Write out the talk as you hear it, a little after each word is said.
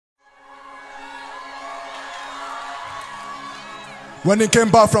When he came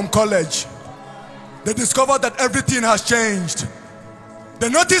back from college, they discovered that everything has changed. They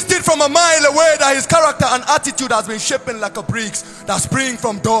noticed it from a mile away that his character and attitude has been shaping like a bricks that spring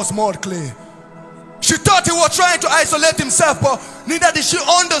from Door's mud clay. She thought he was trying to isolate himself, but neither did she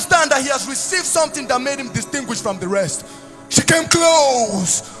understand that he has received something that made him distinguished from the rest. She came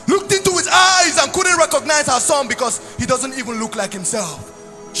close, looked into his eyes, and couldn't recognize her son because he doesn't even look like himself.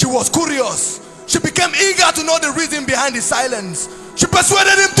 She was curious. She became eager to know the reason behind his silence. She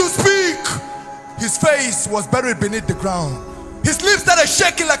persuaded him to speak. His face was buried beneath the ground. His lips started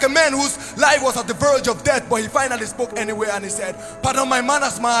shaking like a man whose life was at the verge of death, but he finally spoke anyway, and he said, "Pardon my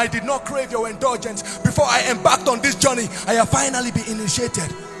manners, ma, I did not crave your indulgence. Before I embarked on this journey, I have finally been initiated."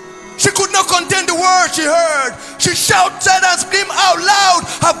 She could not contain the words she heard. She shouted and screamed out loud.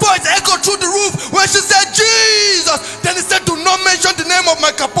 Her voice echoed through the roof when she said, "Jesus!" Then he said, "Do not mention the name of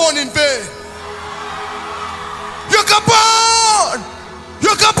my Capone in vain." Your Capone!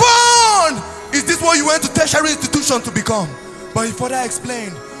 Your Capone! Is this what you went to tertiary institution to become? But he further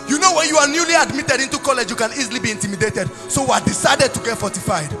explained, "You know, when you are newly admitted into college, you can easily be intimidated. So I decided to get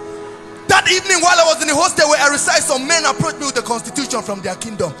fortified." That evening, while I was in the hostel where I resided, some men approached me with the constitution from their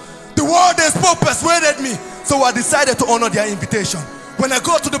kingdom. The word they spoke persuaded me, so I decided to honor their invitation. When I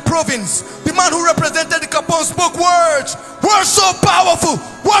got to the province, the man who represented the Capone spoke words so powerful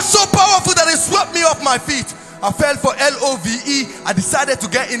that it swept me off my feet. I fell for LOVE. I decided to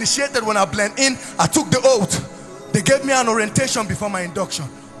get initiated. When I blend in, I took the oath. They gave me an orientation before my induction.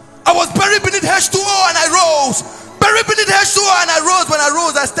 I was buried beneath H2O and I rose. Buried beneath H2O and I rose. When I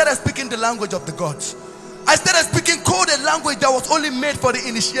rose, I started speaking the language of the gods. I started speaking coded language that was only made for the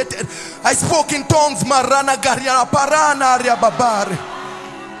initiated. I spoke in tongues. Marana Gariana Parana Riababare.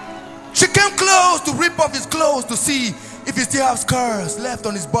 She came close to rip off his clothes to see if he still has scars left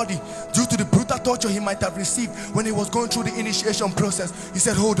on his body due to the brutal torture he might have received when he was going through the initiation process. He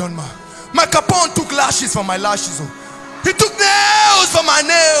said, "Hold on, ma. My Capone took lashes for my lashes. He took nails for my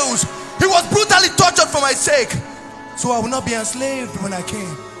nails. He was brutally tortured for my sake. So I will not be enslaved when I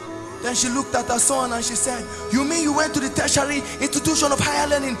came." Then she looked at her son and she said, "You mean you went to the tertiary institution of higher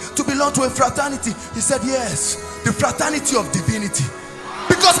learning to belong to a fraternity?" He said, "Yes, the fraternity of divinity.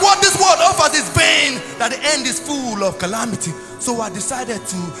 Because what this world offers is vain, that the end is full of calamity. So I decided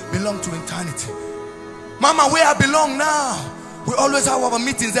to belong to eternity." Mama, where I belong now, we always have our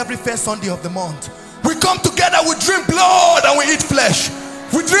meetings every first Sunday of the month. We come together, we drink blood and we eat flesh.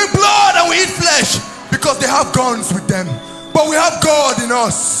 We drink blood and we eat flesh because they have guns with them. But we have God in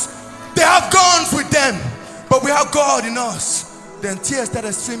us. They have guns with them, but we have God in us. Then tears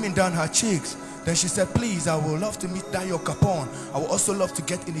started streaming down her cheeks. Then she said, "Please, I would love to meet Dayo Capone. I would also love to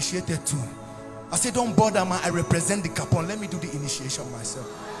get initiated too." I said, "Don't bother, man. I represent the Capone. Let me do the initiation myself."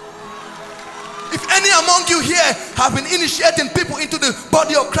 If any among you here have been initiating people into the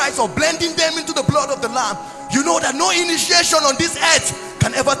body of Christ or blending them into the blood of the Lamb, you know that no initiation on this earth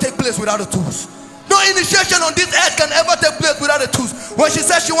can ever take place without the tools. No initiation on this earth can ever take place without the tools. When she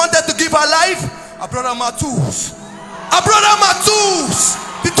said she wanted to give her life, I brought her my tools. I brought her my tools.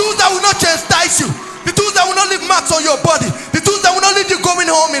 The tools that will not chastise you. The tools that will not leave marks on your body. The tools that will not leave you going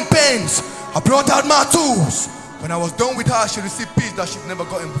home in pains. I brought out my tools. When I was done with her, she received peace that she'd never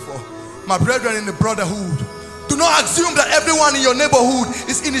gotten before. My brethren in the brotherhood, do not assume that everyone in your neighborhood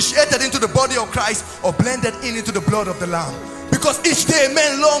is initiated into the body of Christ or blended into the blood of the Lamb. Because each day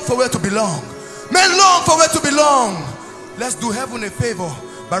men long for where to belong. Men long for where to belong. Let's do heaven a favor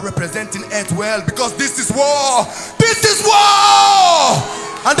by representing earth well, because this is war. This is war!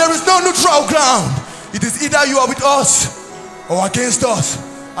 And there is no neutral ground. It is either you are with us or against us.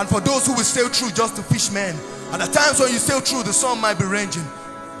 And for those who will sail through just to fish men, at the times when you sail through, the sun might be raging.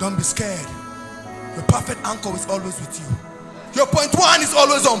 Don't be scared. Your perfect anchor is always with you. Your point one is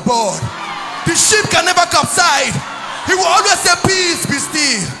always on board. The ship can never capsize. He will always say, "Peace, be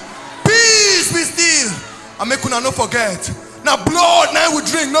still. Peace, be still." And make una no forget. Now blood, now we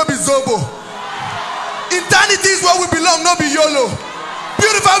drink, no be zobo. Eternity is where we belong, no be YOLO.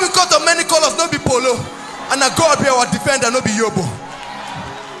 Beautiful we cut of many colors, no be polo. And now God be our defender, no be yobo.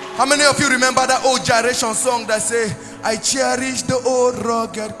 How many of you remember that old gyration song that say, "I cherish the old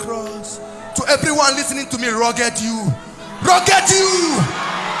rugged cross"? To everyone listening to me, rugged you. Rugged you.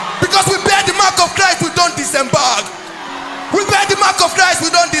 Because we bear the mark of Christ, we don't disembark. We bear the mark of Christ, we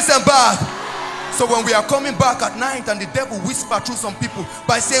don't disembark. So when we are coming back at night and the devil whisper through some people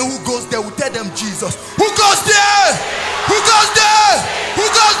by saying, "Who goes there?" we tell them, "Jesus." Who goes there? Who goes there? Who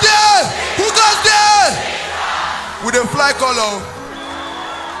goes there? Who goes there? With a fly color.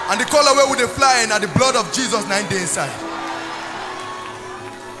 And the color where we they fly and the blood of Jesus 9 days inside.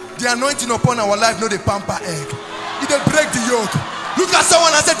 The anointing upon our life, no the pamper egg. It they break the yoke. Look at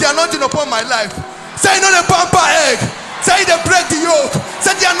someone and say, the anointing upon my life. Say, you know the pamper egg. Say, they break the yoke.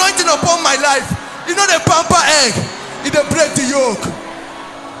 Say, the anointing upon my life. You know the pamper egg. It they break the yoke.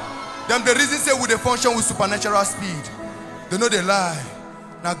 Them the reason say we they function with supernatural speed. They know they lie.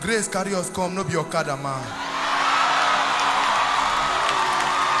 Now grace carry us come, no be your Okada man.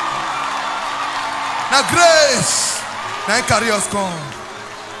 Now grace, now carry us come,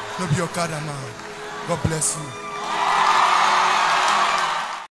 no be your Okada man. God bless you.